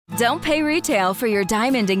Don't pay retail for your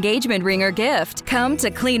diamond engagement ring or gift. Come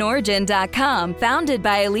to CleanOrigin.com. Founded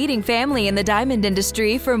by a leading family in the diamond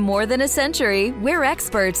industry for more than a century, we're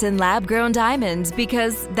experts in lab-grown diamonds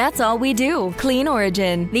because that's all we do. Clean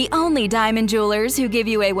Origin, the only diamond jewelers who give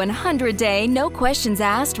you a 100-day, no questions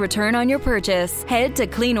asked return on your purchase. Head to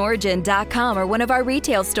CleanOrigin.com or one of our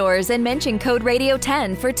retail stores and mention code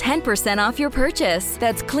Radio10 for 10% off your purchase.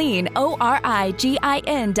 That's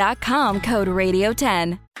CleanOrigin.com, code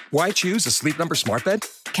Radio10. Why choose a Sleep Number smart bed?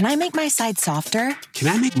 Can I make my side softer? Can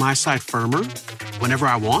I make my side firmer whenever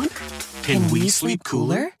I want? Can we sleep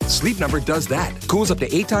cooler? Sleep Number does that. Cools up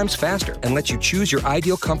to 8 times faster and lets you choose your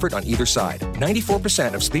ideal comfort on either side.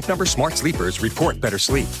 94% of Sleep Number smart sleepers report better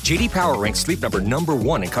sleep. J.D. Power ranks Sleep Number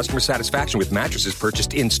 #1 in customer satisfaction with mattresses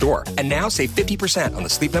purchased in-store. And now save 50% on the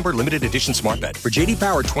Sleep Number limited edition smart bed. For J.D.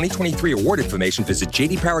 Power 2023 award information, visit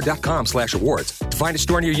jdpower.com/awards. To find a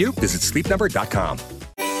store near you, visit sleepnumber.com.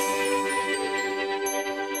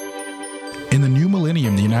 In the new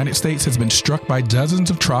millennium, the United States has been struck by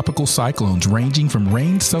dozens of tropical cyclones, ranging from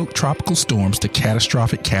rain-soaked tropical storms to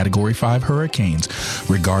catastrophic Category 5 hurricanes.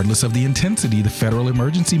 Regardless of the intensity, the Federal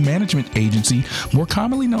Emergency Management Agency, more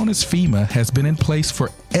commonly known as FEMA, has been in place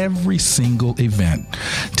for every single event.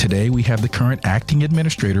 Today, we have the current acting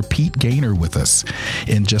administrator, Pete Gaynor, with us.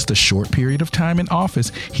 In just a short period of time in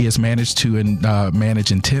office, he has managed to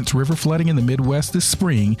manage intense river flooding in the Midwest this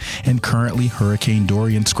spring and currently Hurricane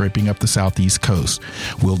Dorian scraping up the southeast coast.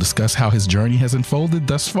 We'll discuss how his journey has unfolded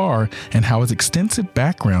thus far and how his extensive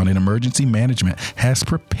background in emergency management has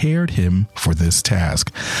prepared him for this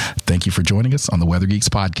task. Thank you for joining us on the Weather Geeks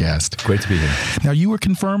podcast. Great to be here. Now, you were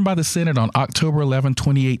confirmed by the Senate on October 11,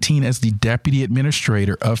 2018 as the Deputy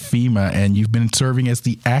Administrator of FEMA, and you've been serving as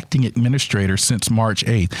the Acting Administrator since March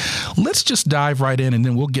 8th. Let's just dive right in, and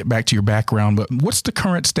then we'll get back to your background. But what's the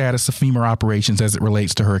current status of FEMA operations as it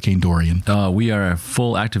relates to Hurricane Dorian? We are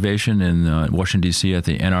full activation in Washington, D.C. at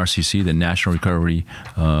the NRCC, the National Recovery,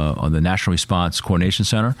 the National Response Coordination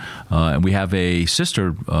Center. And we have a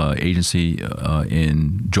sister agency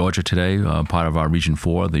in Georgia today, part of our Region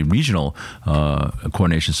 4, the Regional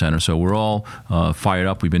Coordination Center. So we're all fired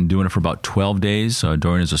up. We've been doing it for about 12 days.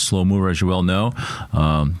 Dorian is a slow mover, as you well know,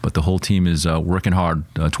 but the whole team is working hard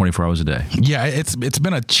 24 hours a day. Yeah, it's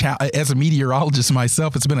been as a meteorologist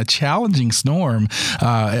myself, it's been a challenging storm.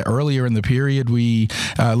 Earlier in the period, we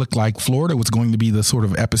looked like Florida was going to be the sort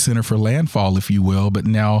of epicenter for landfall, if you will. But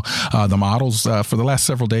now the models for the last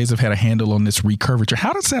several days have had a handle on this recurvature.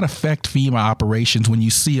 How does that affect FEMA operations when you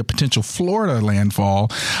see a potential Florida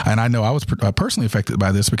landfall? And I know I was personally affected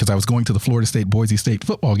by this because I was going to the Florida State-Boise State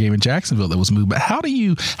football game in Jacksonville that was moved. But how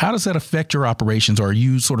does that affect your operations? Or are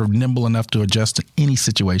you sort of nimble enough to adjust to any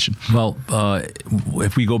situation? Well,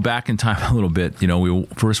 if we go back in time a little bit, we were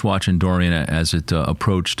first watching Dorian as it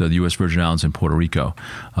approached the U.S. Virgin Islands and Puerto Rico.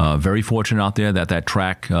 Very fortunate out there that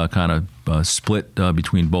track kind of split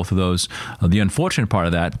between both of those. The unfortunate part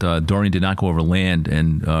of that, Dorian did not go over land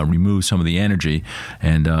and remove some of the energy,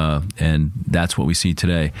 and that's what we see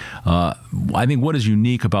today. I think what is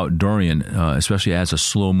unique about Dorian, especially as a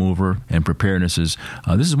slow mover and preparedness, is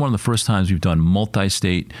this is one of the first times we've done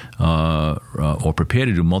multi-state or prepared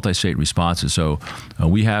to do multi-state responses. So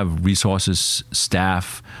we have resources,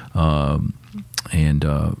 staff, and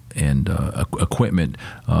equipment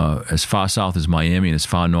as far south as Miami and as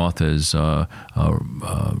far north as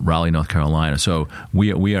Raleigh, North Carolina. So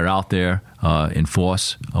we are out there in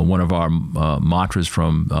force. One of our mantras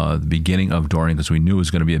from the beginning of Dorian, because we knew it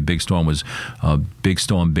was going to be a big storm, was big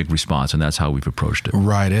storm, big response, and that's how we've approached it.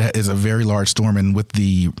 Right. It is a very large storm, and with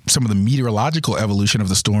some of the meteorological evolution of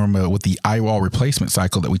the storm, with the eye wall replacement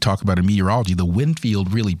cycle that we talk about in meteorology, the wind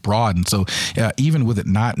field really broadened. So even with it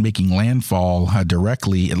not making landfall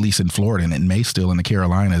directly, at least in Florida, and it may still in the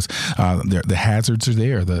Carolinas, the hazards are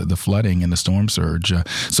there, the flooding and the storm surge.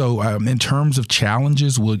 So in terms of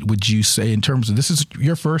challenges, would you say, in terms of this is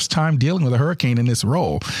your first time dealing with a hurricane in this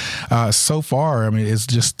role so far, I mean, is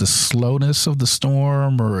just the slowness of the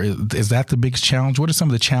storm, or is that the biggest challenge? What are some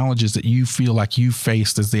of the challenges that you feel like you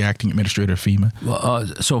faced as the acting administrator of FEMA? Well,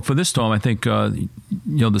 so for this storm, I think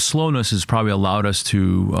the slowness has probably allowed us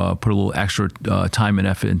to put a little extra time and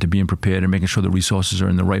effort into being prepared and making sure the resources are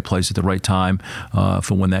in the right place at the right time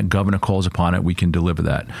for when that governor calls upon it, we can deliver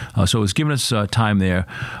that. So it's given us time there.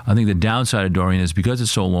 I think the downside of Dorian is because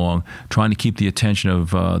it's so long, trying to keep the attention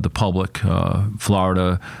of the public,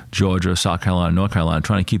 Florida, Georgia, South Carolina, North Carolina,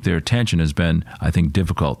 trying to keep their attention has been, I think,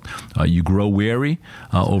 difficult. You grow wary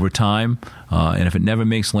over time, and if it never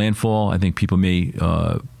makes landfall, I think people may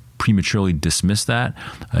prematurely dismiss that.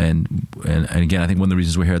 And again, I think one of the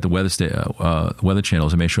reasons we're here at the Weather Channel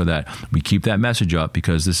is to make sure that we keep that message up,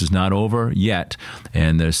 because this is not over yet,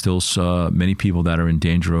 and there's still many people that are in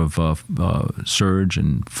danger of surge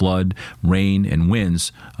and flood, rain, and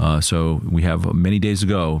winds. So we have many days to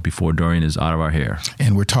go before Dorian is out of our hair.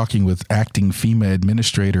 And we're talking with acting FEMA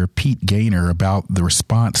Administrator Pete Gaynor about the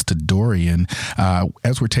response to Dorian.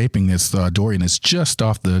 As we're taping this, Dorian is just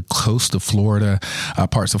off the coast of Florida.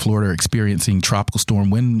 Parts of Florida are experiencing tropical storm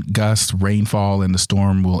wind gusts, rainfall, and the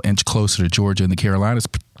storm will inch closer to Georgia and the Carolinas,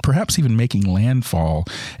 perhaps even making landfall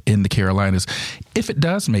in the Carolinas. If it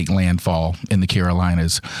does make landfall in the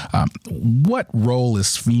Carolinas, what role is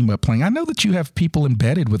FEMA playing? I know that you have people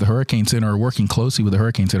embedded with the Hurricane Center or working closely with the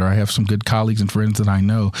Hurricane Center. I have some good colleagues and friends that I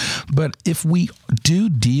know. But if we do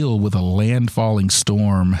deal with a landfalling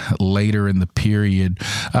storm later in the period,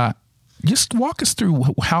 just walk us through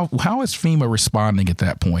how is FEMA responding at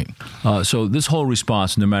that point? So this whole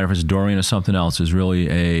response, no matter if it's Dorian or something else, is really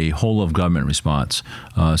a whole of government response.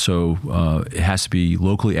 So it has to be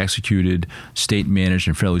locally executed, state managed,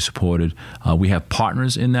 and federally supported. We have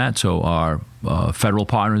partners in that. So our federal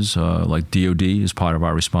partners like DOD is part of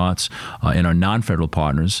our response, and our non-federal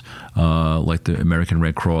partners like the American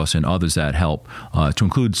Red Cross and others that help, to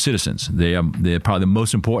include citizens. They're probably the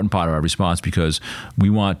most important part of our response, because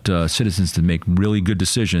we want citizens to make really good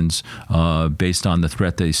decisions based on the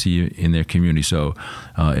threat they see in their community. So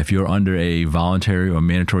if you're under a voluntary or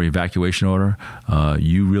mandatory evacuation order,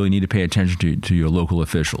 you really need to pay attention to your local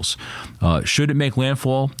officials. Should it make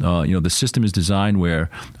landfall, the system is designed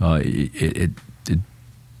where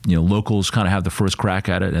locals kind of have the first crack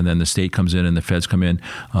at it, and then the state comes in and the feds come in,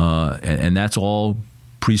 and that's all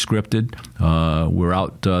pre-scripted. We're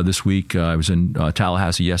out this week. I was in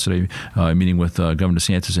Tallahassee yesterday meeting with Governor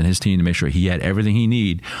DeSantis and his team to make sure he had everything he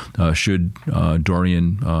need should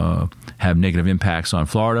Dorian have negative impacts on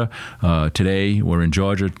Florida. Today, we're in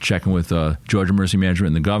Georgia checking with Georgia Emergency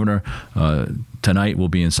Management and the governor. Tonight, we'll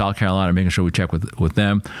be in South Carolina making sure we check with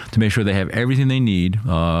them to make sure they have everything they need,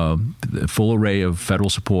 the full array of federal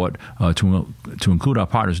support to include our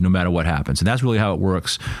partners no matter what happens. And that's really how it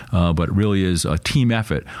works, but it really is a team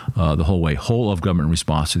effort the whole way, whole of government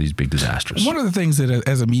response to these big disasters. One of the things that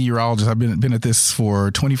as a meteorologist, I've been at this for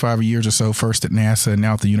 25 years or so, first at NASA and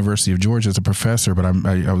now at the University of Georgia as a professor, but I'm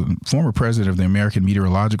a former president of the American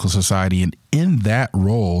Meteorological Society, and in that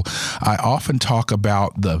role, I often talk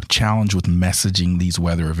about the challenge with messaging these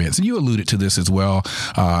weather events. And you alluded to this as well.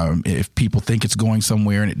 If people think it's going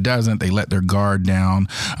somewhere and it doesn't, they let their guard down.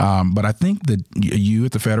 But I think that you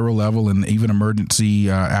at the federal level and even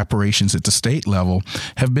emergency operations at the state level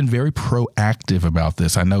have been very proactive about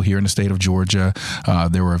this. I know here in the state of Georgia,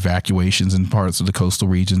 there were evacuations in parts of the coastal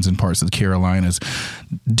regions and parts of the Carolinas.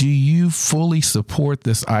 Do you fully support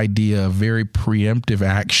this idea of very preemptive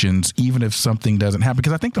actions, even if something doesn't happen?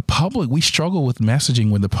 Because I think the public, we struggle with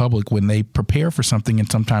messaging with the public when they prepare for something,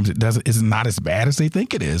 and sometimes is not as bad as they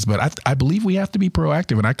think it is. But I believe we have to be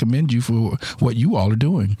proactive, and I commend you for what you all are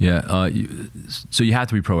doing. Yeah. So you have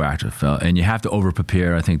to be proactive, and you have to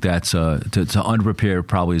over-prepare. I think that's to under-prepare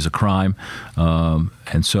probably is a crime.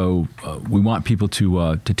 And so we want people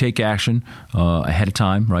to take action ahead of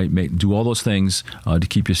time, right? Do all those things to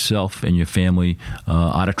keep yourself and your family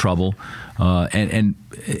out of trouble. And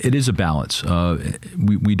it is a balance.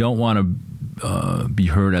 We don't want to be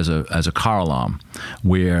heard as a car alarm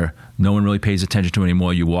where no one really pays attention to it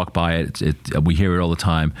anymore. You walk by it, we hear it all the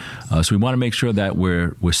time. So we want to make sure that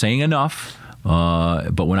we're saying enough,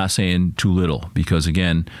 but we're not saying too little, because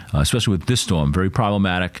again, especially with this storm, very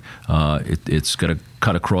problematic. It's going to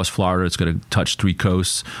cut across Florida. It's going to touch 3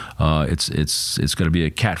 coasts. It's going to be a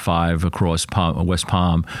Cat 5 across West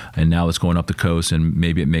Palm, and now it's going up the coast, and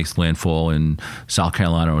maybe it makes landfall in South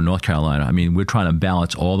Carolina or North Carolina. I mean, we're trying to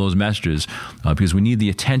balance all those messages because we need the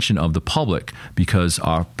attention of the public, because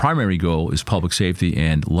our primary goal is public safety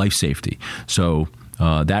and life safety. So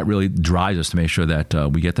that really drives us to make sure that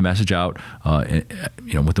we get the message out,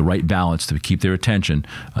 with the right balance to keep their attention.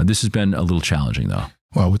 This has been a little challenging, though.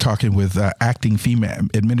 Well, we're talking with acting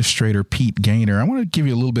FEMA Administrator Pete Gaynor. I want to give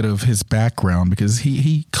you a little bit of his background, because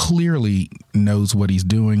he clearly knows what he's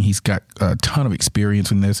doing. He's got a ton of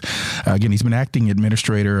experience in this. Again, he's been acting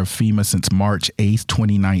administrator of FEMA since March 8th,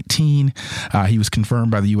 2019. He was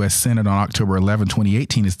confirmed by the U.S. Senate on October 11,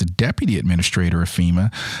 2018 as the deputy administrator of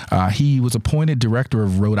FEMA. He was appointed director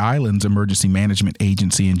of Rhode Island's Emergency Management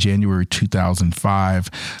Agency in January 2005.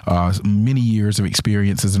 Many years of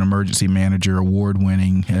experience as an emergency manager, award-winning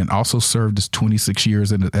beginning, and also served as 26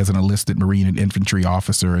 years as an enlisted Marine and infantry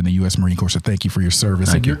officer in the U.S. Marine Corps. So thank you for your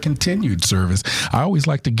service and your continued service. I always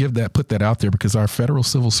like to put that out there because our federal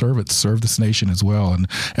civil servants serve this nation as well. And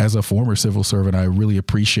as a former civil servant, I really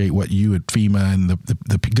appreciate what you at FEMA and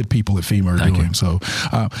the good people at FEMA are doing. So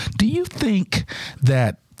do you think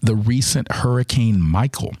that the recent Hurricane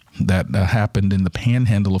Michael that happened in the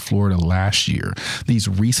panhandle of Florida last year, these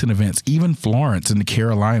recent events, even Florence in the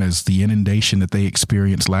Carolinas, the inundation that they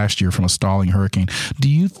experienced last year from a stalling hurricane, do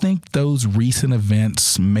you think those recent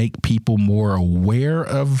events make people more aware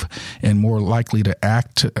of and more likely to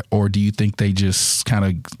act, or do you think they just kind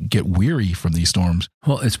of get weary from these storms?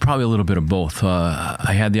 Well, it's probably a little bit of both.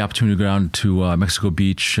 I had the opportunity to go down to Mexico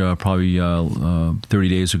Beach probably 30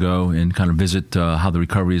 days ago and kind of visit how the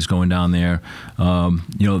recovery is going down there.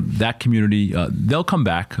 That community, they'll come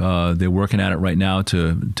back. They're working at it right now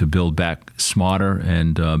to build back smarter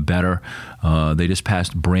and better. They just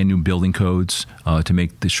passed brand new building codes to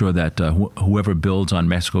make sure that whoever builds on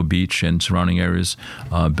Mexico Beach and surrounding areas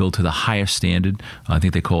build to the highest standard. I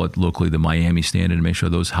think they call it locally the Miami standard, to make sure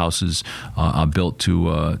those houses are built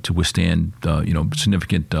to withstand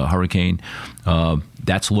significant hurricane.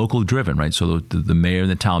 That's local driven, right? So the mayor and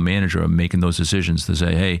the town manager are making those decisions to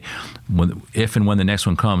say, hey, if and when the next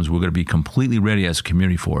one comes, we're going to be completely ready as a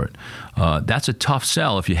community for it. That's a tough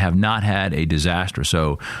sell if you have not had a disaster.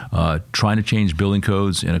 So trying to change building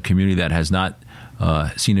codes in a community that has not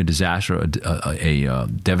seen a disaster, a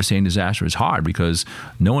devastating disaster, is hard because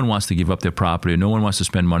no one wants to give up their property. No one wants to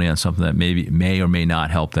spend money on something that may or may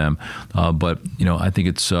not help them. But I think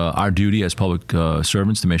it's our duty as public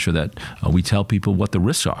servants to make sure that we tell people what the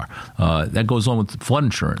risks are. That goes on with flood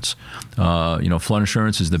insurance. Flood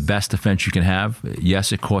insurance is the best defense you can have.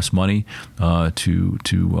 Yes, it costs money to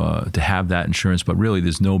have that insurance, but really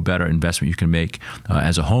there's no better investment you can make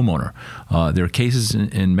as a homeowner. There are cases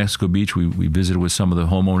in Mexico Beach we visited with some of the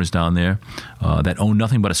homeowners down there that own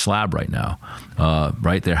nothing but a slab right now.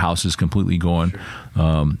 Right, their house is completely gone.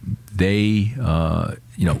 They,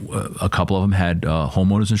 a couple of them had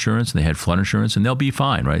homeowners insurance and they had flood insurance, and they'll be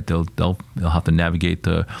fine. Right, they'll have to navigate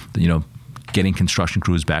the getting construction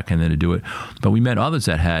crews back in there to do it. But we met others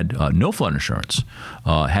that had no flood insurance,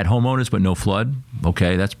 had homeowners but no flood.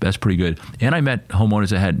 Okay, that's pretty good. And I met homeowners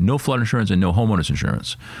that had no flood insurance and no homeowners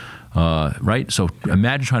insurance. Right? So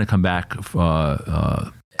imagine trying to come back.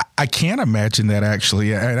 I can't imagine that,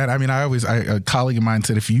 actually. I mean, a colleague of mine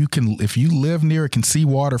said if you live near it, can see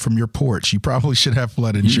water from your porch, you probably should have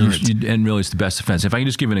flood insurance. And really, it's the best defense. If I can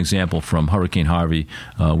just give an example from Hurricane Harvey,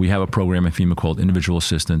 we have a program at FEMA called Individual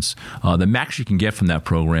Assistance. The max you can get from that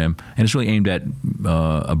program, and it's really aimed at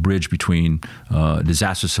a bridge between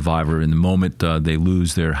disaster survivor in the moment they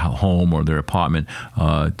lose their home or their apartment,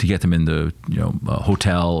 to get them in the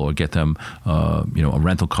hotel or get them a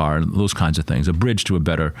rental car, those kinds of things. A bridge to a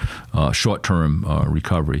better short-term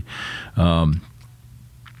recovery. But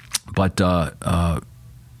the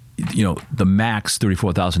max,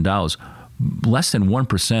 $34,000, less than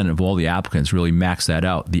 1% of all the applicants really maxed that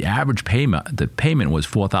out. The average payment was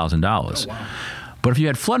 $4,000. Oh, wow. But if you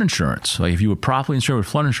had flood insurance, like if you were properly insured with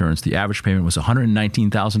flood insurance, the average payment was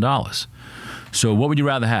 $119,000. So what would you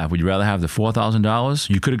rather have? Would you rather have the $4,000?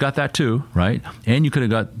 You could have got that too, right? And you could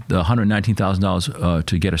have got the $119,000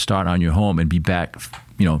 to get a start on your home and be back,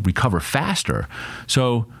 recover faster.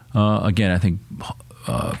 So again, I think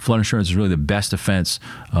flood insurance is really the best defense,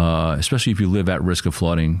 especially if you live at risk of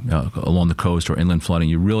flooding along the coast or inland flooding.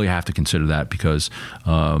 You really have to consider that because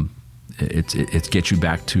it gets you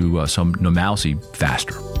back to some normalcy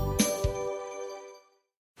faster.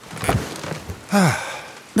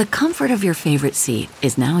 The comfort of your favorite seat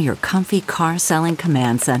is now your comfy car selling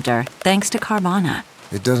command center, thanks to Carvana.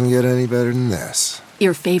 It doesn't get any better than this.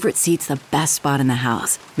 Your favorite seat's the best spot in the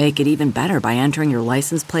house. Make it even better by entering your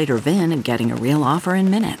license plate or VIN and getting a real offer in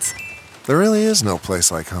minutes. There really is no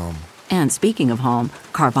place like home. And speaking of home,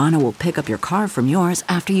 Carvana will pick up your car from yours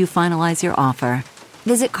after you finalize your offer.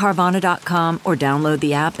 Visit Carvana.com or download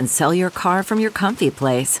the app and sell your car from your comfy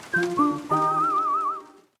place.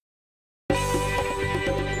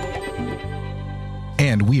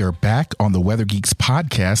 And we are back on the Weather Geeks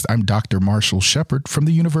podcast. I'm Dr. Marshall Shepard from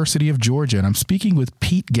the University of Georgia, and I'm speaking with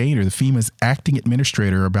Pete Gaynor, the FEMA's acting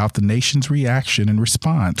administrator, about the nation's reaction and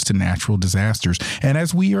response to natural disasters. And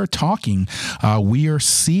as we are talking, we are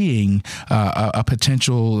seeing a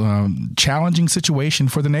potential challenging situation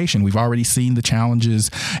for the nation. We've already seen the challenges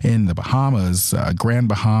in the Bahamas, Grand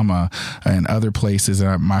Bahama, and other places.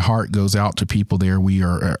 My heart goes out to people there.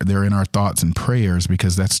 They're in our thoughts and prayers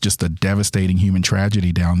because that's just a devastating human tragedy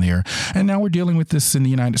down there. And now we're dealing with this in the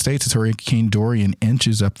United States as Hurricane Dorian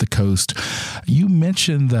inches up the coast. You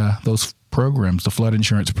mentioned those programs, the flood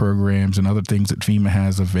insurance programs and other things that FEMA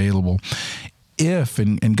has available. If,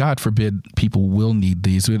 and God forbid people will need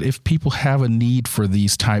these, but if people have a need for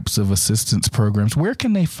these types of assistance programs, where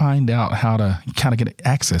can they find out how to kind of get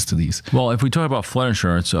access to these? Well, if we talk about flood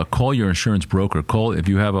insurance, call your insurance broker. Call if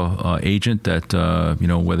you have a agent that,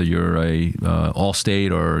 whether you're a Allstate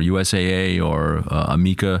or USAA or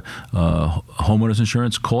Amica homeowners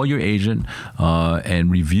insurance, call your agent and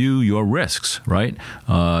review your risks, right?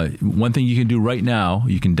 One thing you can do right now,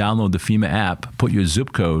 you can download the FEMA app, put your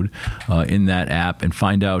zip code in that app and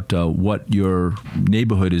find out what your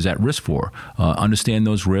neighborhood is at risk for. Understand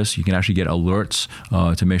those risks. You can actually get alerts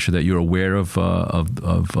to make sure that you're aware of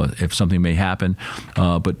if something may happen.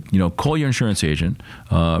 But call your insurance agent,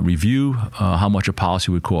 review how much a policy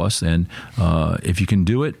would cost, and if you can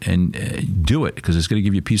do it, and do it, because it's going to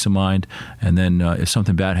give you peace of mind. And then if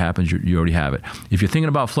something bad happens, you already have it. If you're thinking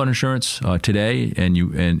about flood insurance today,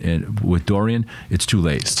 and with Dorian, it's too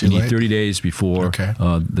late. You need 30 days before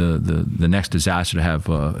the next disaster to have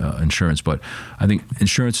insurance. But I think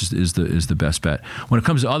insurance is the best bet. When it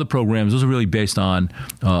comes to other programs, those are really based on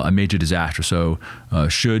a major disaster. So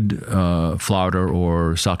should Florida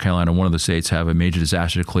or South Carolina, one of the states, have a major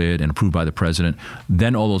disaster declared and approved by the president,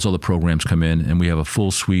 then all those other programs come in, and we have a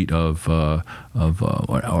full suite of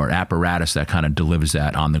apparatus that kind of delivers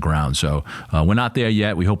that on the ground. So we're not there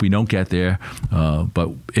yet. We hope we don't get there. But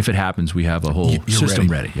if it happens, we have a whole system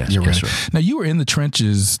ready. Yes, You're ready. Right. Now, you were in the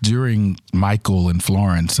trenches during Michael and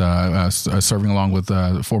Florence, serving along with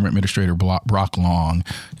former Administrator Brock Long.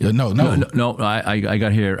 No. I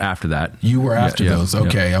got here after that. You were after those.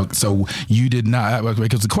 Okay. Yeah. So you did not,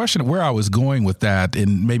 because the question of where I was going with that,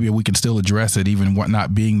 and maybe we can still address it even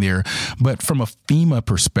not being there, but from a FEMA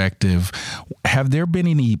perspective, have there been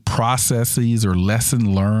any processes or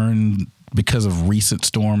lesson learned because of recent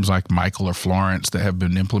storms like Michael or Florence that have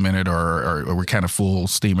been implemented, or we're kind of full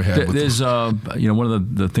steam ahead? There's, one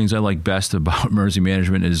of the things I like best about emergency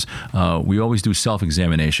management is we always do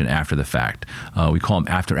self-examination after the fact. We call them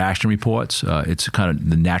after-action reports. It's kind of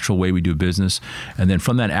the natural way we do business. And then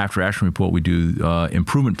from that after-action report, we do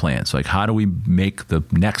improvement plans, like how do we make the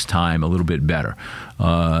next time a little bit better.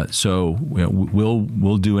 So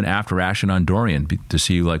we'll do an after-action on Dorian to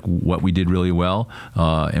see like what we did really well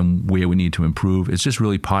and where we need to improve. It's just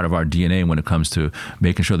really part of our DNA when it comes to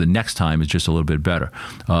making sure the next time is just a little bit better.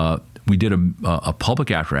 We did a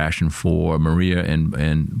public after action for Maria and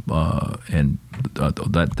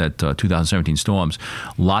that 2017 storms.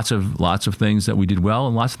 Lots of things that we did well,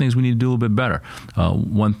 and lots of things we need to do a little bit better.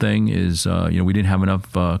 One thing is we didn't have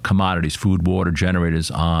enough commodities, food, water,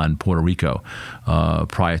 generators on Puerto Rico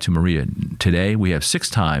prior to Maria. Today we have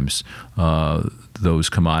 6 times those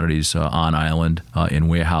commodities on island in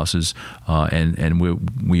warehouses, and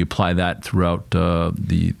we apply that throughout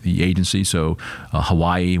the agency. So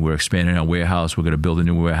Hawaii, we're expanding our warehouse. We're going to build a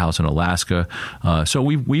new warehouse in Alaska. So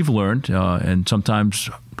we've learned, and sometimes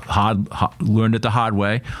learned it the hard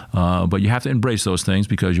way, but you have to embrace those things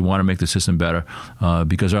because you want to make the system better.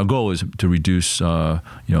 Because our goal is to reduce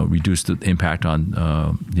the impact on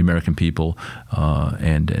the American people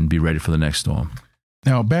and be ready for the next storm.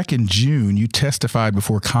 Now, back in June, you testified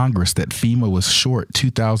before Congress that FEMA was short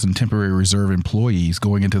 2,000 temporary reserve employees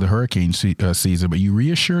going into the hurricane season, but you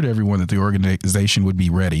reassured everyone that the organization would be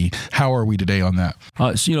ready. How are we today on that?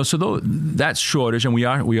 That shortage, and we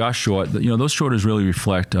are short. Those shortages really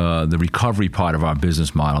reflect the recovery part of our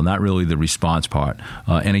business model, not really the response part.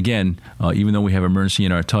 And again, even though we have emergency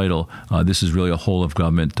in our title, this is really a whole of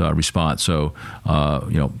government response. So,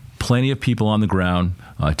 plenty of people on the ground.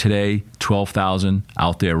 Today, 12,000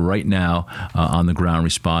 out there right now on the ground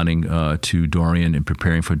responding to Dorian and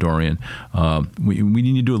preparing for Dorian. We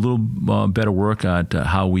need to do a little better work at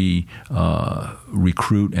how we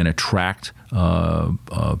recruit and attract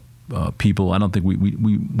people. I don't think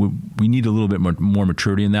we need a little bit more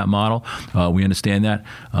maturity in that model. We understand that.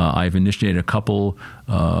 I've initiated a couple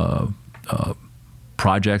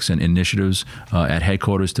projects and initiatives at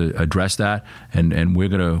headquarters to address that, and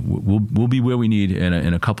we'll be where we need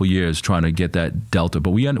in a couple years trying to get that delta. But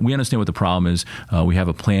we understand what the problem is. We have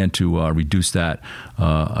a plan to reduce that.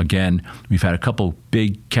 Again, we've had a couple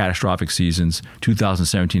big catastrophic seasons,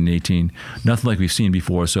 2017 and 18, nothing like we've seen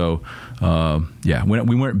before. So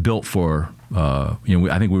we weren't built for I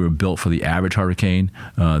think we were built for the average hurricane,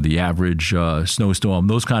 the average snowstorm,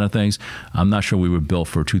 those kind of things. I'm not sure we were built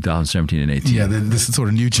for 2017 and 18. Yeah, this is sort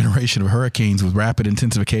of new generation of hurricanes with rapid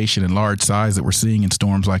intensification and large size that we're seeing in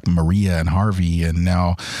storms like Maria and Harvey and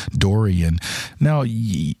now Dorian. Now,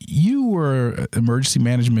 you were emergency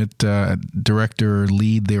management director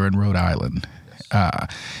lead there in Rhode Island.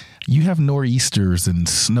 You have nor'easters and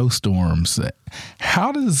snowstorms.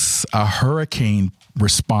 How does a hurricane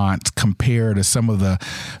response compare to some of the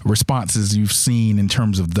responses you've seen in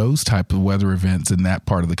terms of those type of weather events in that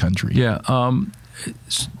part of the country? Yeah.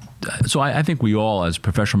 So I think we all, as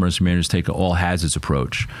professional emergency managers, take an all hazards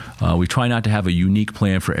approach. We try not to have a unique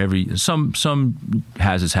plan for every. Some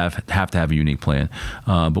hazards have to have a unique plan,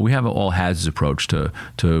 but we have an all hazards approach to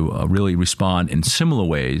really respond in similar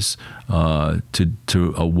ways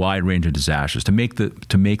to a wide range of disasters to make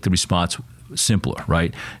the response simpler,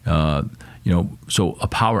 right? So a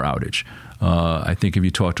power outage. I think if you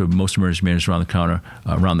talk to most emergency managers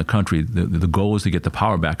around the country, the goal is to get the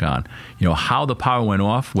power back on. How the power went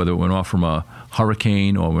off, whether it went off from a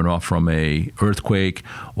hurricane or went off from a earthquake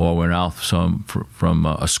or went off from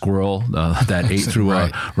a squirrel that ate through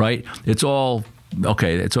right. It's all.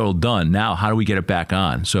 Okay, it's all done. Now, how do we get it back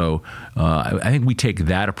on? So I think we take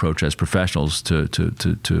that approach as professionals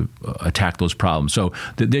to attack those problems. So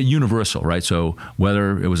they're universal, right? So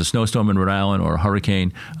whether it was a snowstorm in Rhode Island or a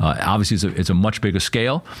hurricane, obviously it's a much bigger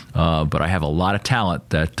scale, but I have a lot of talent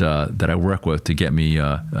that I work with to get me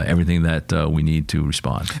everything that we need to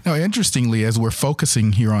respond. Now, interestingly, as we're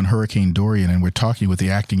focusing here on Hurricane Dorian and we're talking with the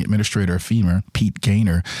acting administrator of FEMA, Pete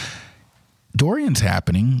Gaynor, Dorian's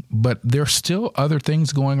happening, but there are still other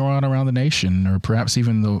things going on around the nation, or perhaps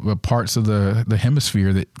even the parts of the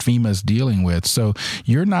hemisphere that FEMA is dealing with. So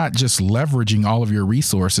you're not just leveraging all of your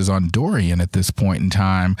resources on Dorian at this point in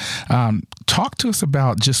time. Talk to us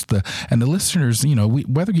about the listeners.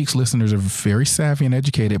 Weather Geeks listeners are very savvy and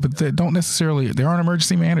educated, but they aren't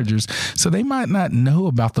emergency managers, so they might not know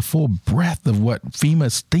about the full breadth of what FEMA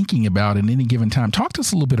is thinking about at any given time. Talk to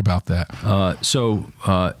us a little bit about that.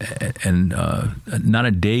 Not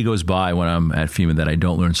a day goes by when I'm at FEMA that I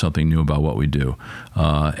don't learn something new about what we do,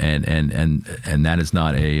 and that is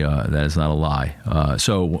not a lie.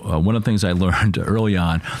 So one of the things I learned early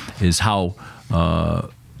on is how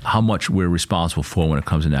much we're responsible for when it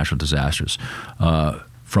comes to natural disasters.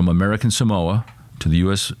 From American Samoa to the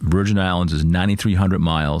U.S. Virgin Islands is 9,300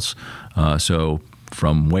 miles. So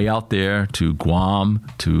from way out there to Guam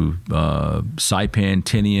to Saipan,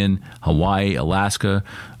 Tinian, Hawaii, Alaska,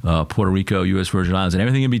 Puerto Rico, U.S. Virgin Islands, and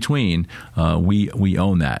everything in between, we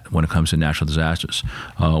own that when it comes to natural disasters.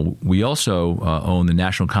 We also own the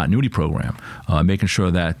National Continuity Program, making sure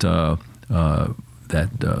that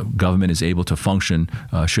government is able to function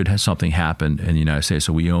should something happen in the United States.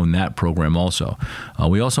 So we own that program also.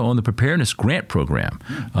 We also own the Preparedness Grant Program,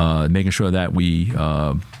 making sure that we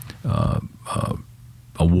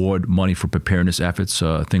award money for preparedness efforts,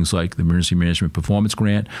 things like the Emergency Management Performance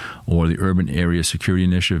Grant or the Urban Area Security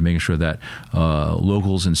Initiative, making sure that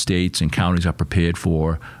locals and states and counties are prepared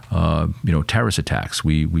for terrorist attacks.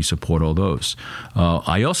 We support all those.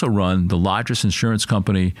 I also run the largest insurance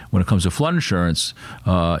company when it comes to flood insurance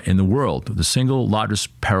in the world, the single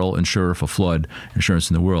largest peril insurer for flood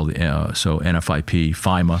insurance in the world. So NFIP,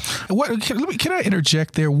 FIMA. Can I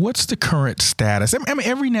interject there? What's the current status? I mean,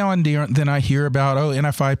 every now and then I hear about,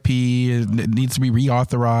 NFIP needs to be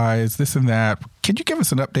reauthorized, this and that. Could you give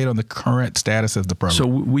us an update on the current status of the program? So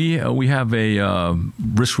we have a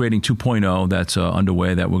risk rating 2.0 that's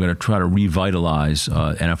underway that we're going to try to revitalize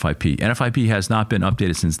NFIP. NFIP has not been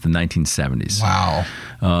updated since the 1970s. Wow.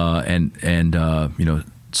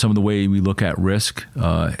 Some of the way we look at risk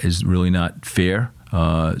is really not fair.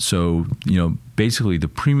 So basically the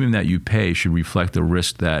premium that you pay should reflect the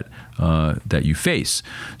risk that you face.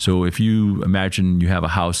 So if you imagine you have a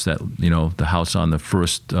house that, the house on the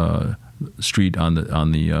first street on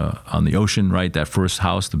the ocean, right? That first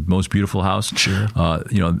house, the most beautiful house. Sure.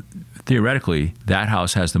 Theoretically, that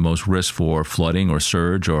house has the most risk for flooding or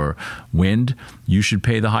surge or wind. You should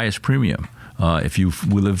pay the highest premium. If you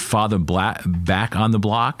live farther back on the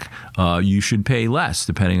block, you should pay less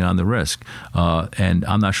depending on the risk. And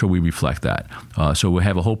I'm not sure we reflect that. So we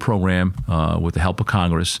have a whole program with the help of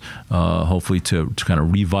Congress, hopefully to kind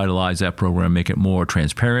of revitalize that program, make it more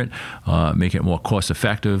transparent, make it more cost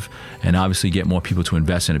effective, and obviously get more people to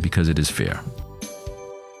invest in it because it is fair.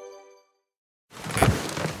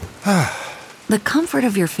 The comfort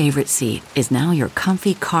of your favorite seat is now your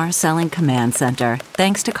comfy car selling command center,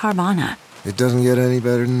 thanks to Carvana. It doesn't get any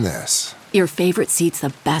better than this. Your favorite seat's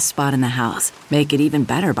the best spot in the house. Make it even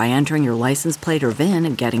better by entering your license plate or VIN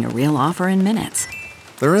and getting a real offer in minutes.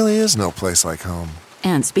 There really is no place like home.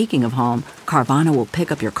 And speaking of home, Carvana will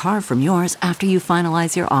pick up your car from yours after you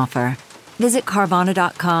finalize your offer. Visit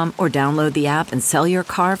Carvana.com or download the app and sell your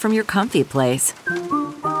car from your comfy place.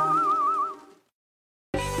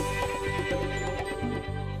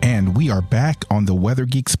 And we are back on the Weather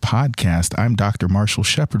Geeks podcast. I'm Dr. Marshall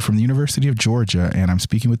Shepard from the University of Georgia, and I'm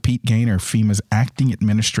speaking with Pete Gaynor, FEMA's acting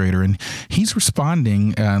administrator, and he's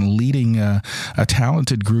responding and leading a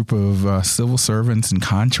talented group of civil servants and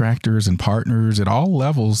contractors and partners at all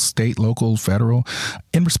levels, state, local, federal,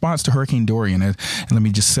 in response to Hurricane Dorian. And let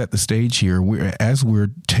me just set the stage here. As we're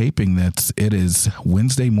taping this, it is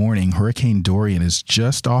Wednesday morning. Hurricane Dorian is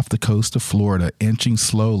just off the coast of Florida, inching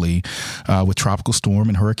slowly with tropical storm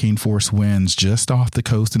and hurricane force winds just off the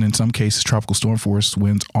coast, and in some cases tropical storm force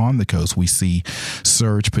winds on the coast. We see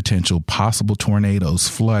surge potential, possible tornadoes,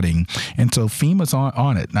 flooding, and so FEMA's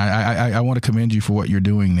on it. I want to commend you for what you're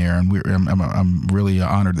doing there, and I'm really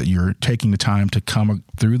honored that you're taking the time to come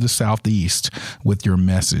through the Southeast with your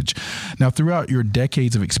message. Now, throughout your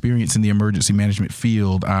decades of experience in the emergency management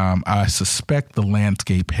field, I suspect the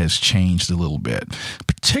landscape has changed a little bit,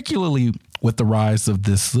 particularly with the rise of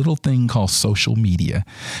this little thing called social media.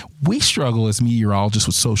 We struggle as meteorologists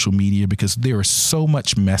with social media because there is so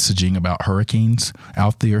much messaging about hurricanes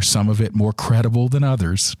out there, some of it more credible than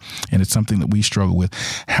others, and it's something that we struggle with.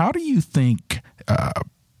 How do you think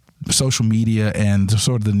social media and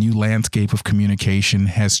sort of the new landscape of communication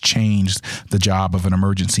has changed the job of an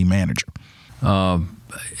emergency manager?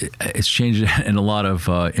 It's changed in a lot of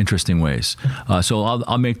interesting ways. So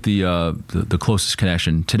I'll make the closest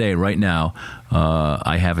connection today. Right now,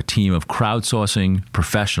 I have a team of crowdsourcing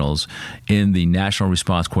professionals in the National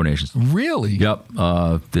Response Coordination. Really? Yep.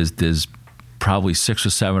 There's probably 6 or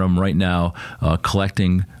 7 of them right now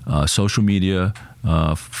collecting social media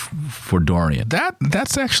for Dorian.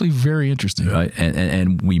 That's actually very interesting. Right,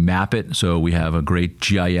 and we map it, so we have a great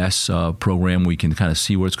GIS program. We can kind of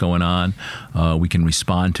see what's going on. We can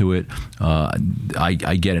respond to it. I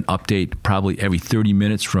get an update probably every 30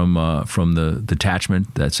 minutes from the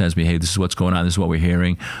detachment that sends me, hey, this is what's going on, this is what we're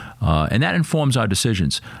hearing, and that informs our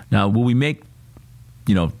decisions. Now, will we make,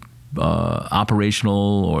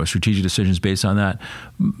 operational or strategic decisions based on that?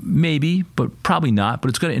 Maybe, but probably not. But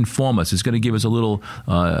it's going to inform us. It's going to give us a little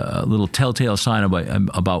telltale sign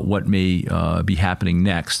about what may be happening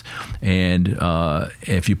next. And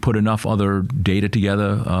if you put enough other data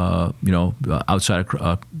together, outside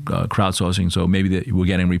of crowdsourcing, so maybe we're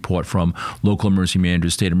getting a report from local emergency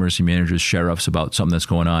managers, state emergency managers, sheriffs about something that's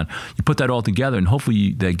going on. You put that all together, and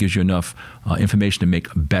hopefully that gives you enough information to make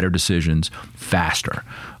better decisions faster.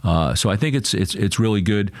 So I think it's really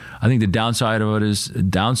good. I think the downside of it is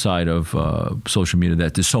social media,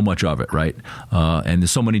 that there's so much of it, right? And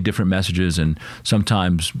there's so many different messages, and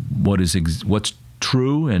sometimes what's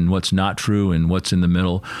true and what's not true and what's in the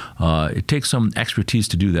middle. It takes some expertise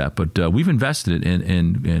to do that, but we've invested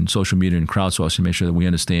in social media and crowdsourcing to make sure that we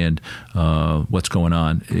understand what's going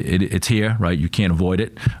on. It's here, right? You can't avoid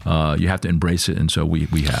it. You have to embrace it, and so we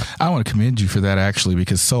have. I want to commend you for that, actually,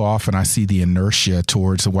 because so often I see the inertia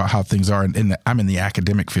towards how things are. I'm in the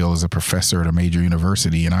academic field as a professor at a major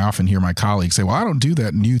university, and I often hear my colleagues say, well, I don't do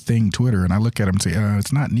that new thing, Twitter. And I look at them and say,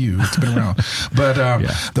 it's not new. It's been around. But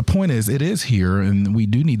the point is, it is here, and we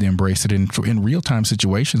do need to embrace it. In real-time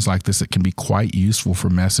situations like this, it can be quite useful for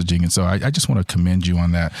messaging. And so I just want to commend you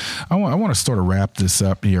on that. I want to sort of wrap this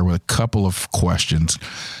up here with a couple of questions.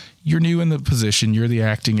 You're new in the position. You're the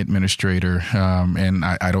acting administrator, and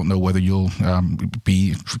I don't know whether you'll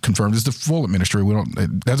be confirmed as the full administrator.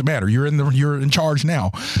 It doesn't matter. You're in charge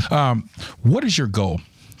now. What is your goal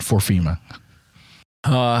for FEMA?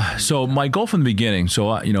 So my goal from the beginning,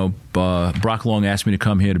 Brock Long asked me to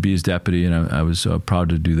come here to be his deputy, and I was proud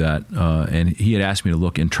to do that. And he had asked me to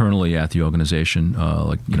look internally at the organization,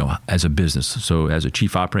 as a business. So as a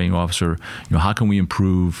chief operating officer, how can we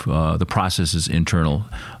improve the processes internal,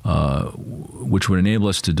 which would enable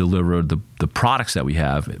us to deliver the products that we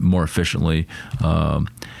have more efficiently.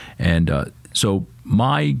 So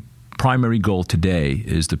my primary goal today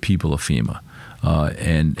is the people of FEMA.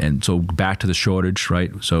 And so back to the shortage,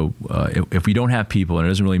 right? So if we don't have people, and it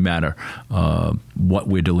doesn't really matter what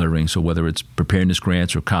we're delivering, so whether it's preparedness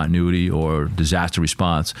grants or continuity or disaster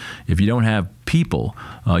response, if you don't have people,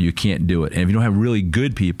 you can't do it. And if you don't have really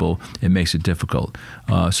good people, it makes it difficult.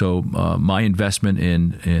 So my investment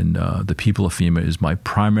in the people of FEMA is my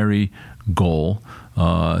primary goal.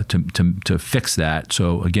 To fix that.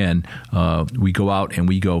 So again, we go out and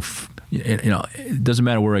we go it doesn't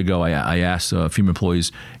matter where I go. I ask FEMA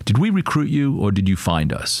employees, did we recruit you or did you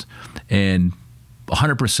find us? And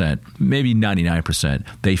 100%, maybe 99%,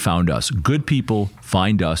 they found us. Good people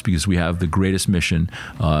find us because we have the greatest mission,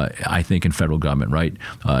 I think, in federal government, right?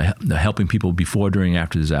 Helping people before, during,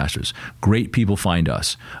 after disasters. Great people find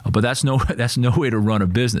us. But that's no way to run a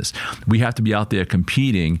business. We have to be out there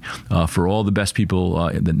competing for all the best people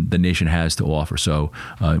the nation has to offer. So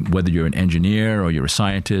whether you're an engineer or you're a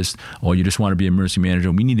scientist or you just want to be an emergency manager,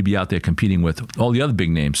 we need to be out there competing with all the other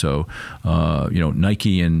big names. So,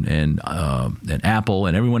 Nike and Apple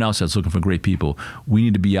and everyone else that's looking for great people, we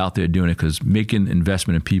need to be out there doing it because making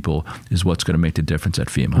investment in people is what's going to make the difference at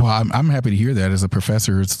FEMA. Well, I'm happy to hear that as a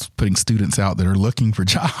professor is putting students out that are looking for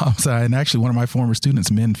jobs. And actually, one of my former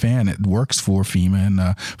students, Min Fan, works for FEMA,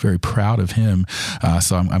 and very proud of him.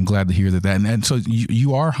 So I'm glad to hear that. And so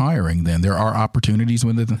you are hiring then. There are opportunities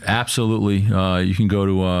with it? Absolutely. You can go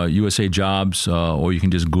to USA Jobs or you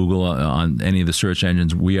can just Google on any of the search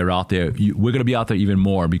engines. We are out there. We're going to be out there even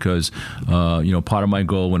more because, part of my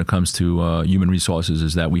goal when it comes to human resources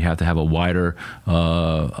is that we have to have a wider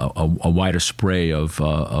spray of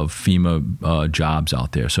FEMA jobs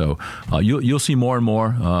out there. So you'll see more and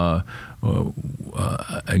more.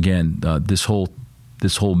 Again, this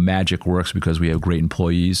whole magic works because we have great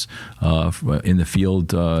employees in the field,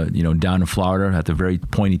 down in Florida at the very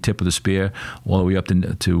pointy tip of the spear, all the way up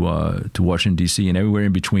to Washington, D.C., and everywhere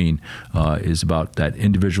in between is about that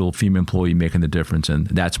individual FEMA employee making the difference, and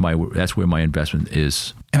that's where my investment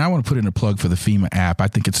is. And I want to put in a plug for the FEMA app. I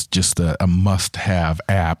think it's just a must-have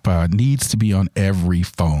app. Needs to be on every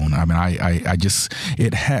phone. I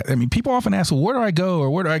mean, people often ask, well, where do I go, or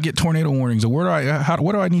where do I get tornado warnings, or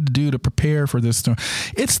what do I need to do to prepare for this storm?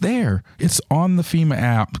 It's there. It's on the FEMA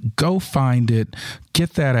app. Go find it.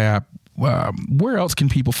 Get that app. Where else can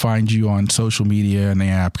people find you on social media and the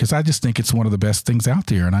app? Because I just think it's one of the best things out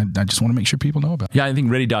there, and I just want to make sure people know about it. Yeah, I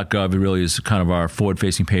think ready.gov really is kind of our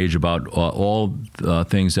forward-facing page about all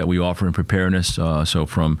things that we offer in preparedness. So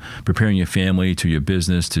from preparing your family to your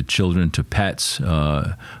business to children to pets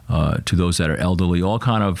to those that are elderly, all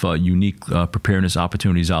kind of unique preparedness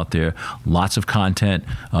opportunities out there. Lots of content,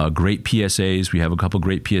 great PSAs. We have a couple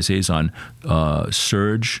great PSAs on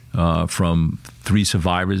surge from 3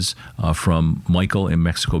 survivors from Michael in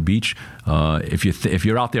Mexico Beach. If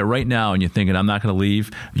you're out there right now and you're thinking, I'm not going to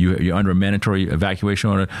leave, you're under a mandatory evacuation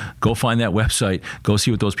order, go find that website, go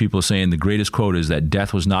see what those people are saying. The greatest quote is that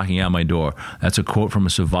death was knocking on my door. That's a quote from a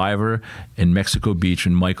survivor in Mexico Beach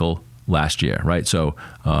in Michael last year, right? So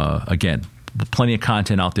again, plenty of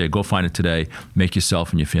content out there. Go find it today. Make yourself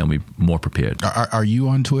and your family more prepared. Are you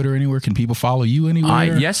on Twitter anywhere? Can people follow you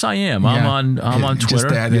anywhere? Yes, I am. Yeah. I'm on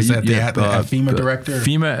Twitter. Is that the FEMA director?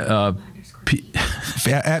 FEMA.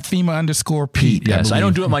 At FEMA_Pete. Yes, I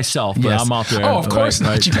don't do it myself, but I'm out there. Oh, of course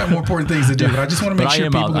not. You got more important things to do. But I just want to make sure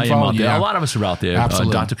people can follow you. A lot of us are out there.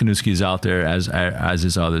 Absolutely. Dr. Kanuski is out there, as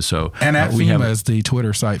is others. So, and at FEMA is the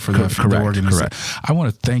Twitter site for the organization. Correct. I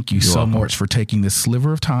want to thank you so much for taking this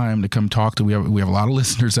sliver of time to come talk to. We have a lot of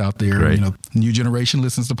listeners out there. Great. New generation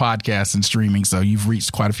listens to podcasts and streaming, so you've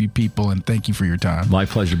reached quite a few people. And thank you for your time. My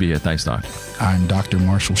pleasure to be here. Thanks, Doc. I'm Dr.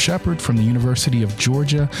 Marshall Shepard from the University of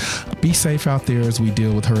Georgia. Be safe out there as we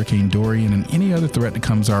deal with Hurricane Dorian and any other threat that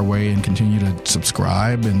comes our way, and continue to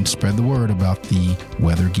subscribe and spread the word about the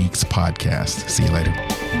Weather Geeks podcast. See you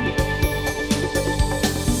later.